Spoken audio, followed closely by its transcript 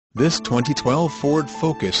This 2012 Ford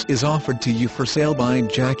Focus is offered to you for sale by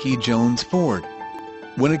Jacky Jones Ford.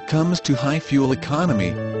 When it comes to high fuel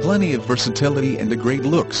economy, plenty of versatility and a great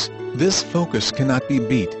looks, this Focus cannot be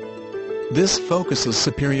beat. This Focus's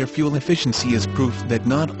superior fuel efficiency is proof that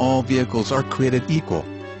not all vehicles are created equal.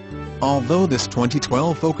 Although this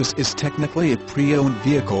 2012 Focus is technically a pre-owned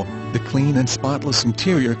vehicle, the clean and spotless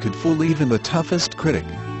interior could fool even the toughest critic.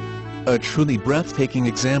 A truly breathtaking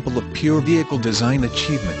example of pure vehicle design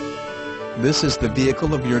achievement. This is the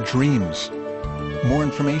vehicle of your dreams. More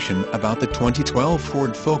information about the 2012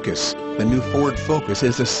 Ford Focus. The new Ford Focus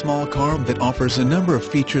is a small car that offers a number of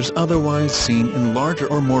features otherwise seen in larger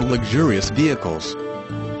or more luxurious vehicles.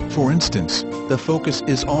 For instance, the Focus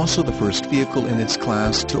is also the first vehicle in its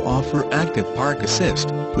class to offer active park assist,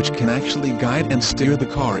 which can actually guide and steer the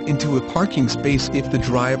car into a parking space if the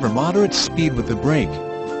driver moderates speed with the brake.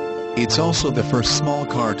 It's also the first small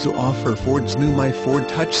car to offer Ford's new MyFord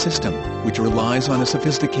Touch system, which relies on a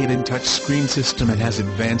sophisticated touchscreen system and has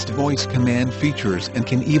advanced voice command features and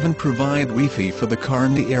can even provide Wi-Fi for the car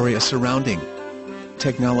and the area surrounding.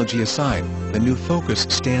 Technology aside, the new Focus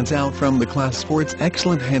stands out from the class for its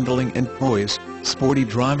excellent handling and poise, sporty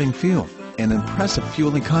driving feel, and impressive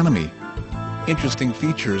fuel economy. Interesting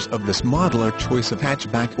features of this model are choice of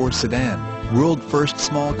hatchback or sedan, world-first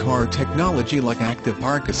small car technology like active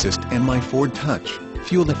park assist and MyFord Touch,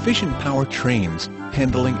 fuel-efficient powertrains,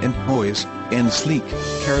 handling and poise, and sleek,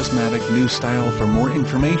 charismatic new style. For more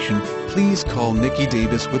information, please call Nickie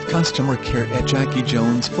Davis with customer care at Jacky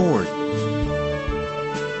Jones Ford.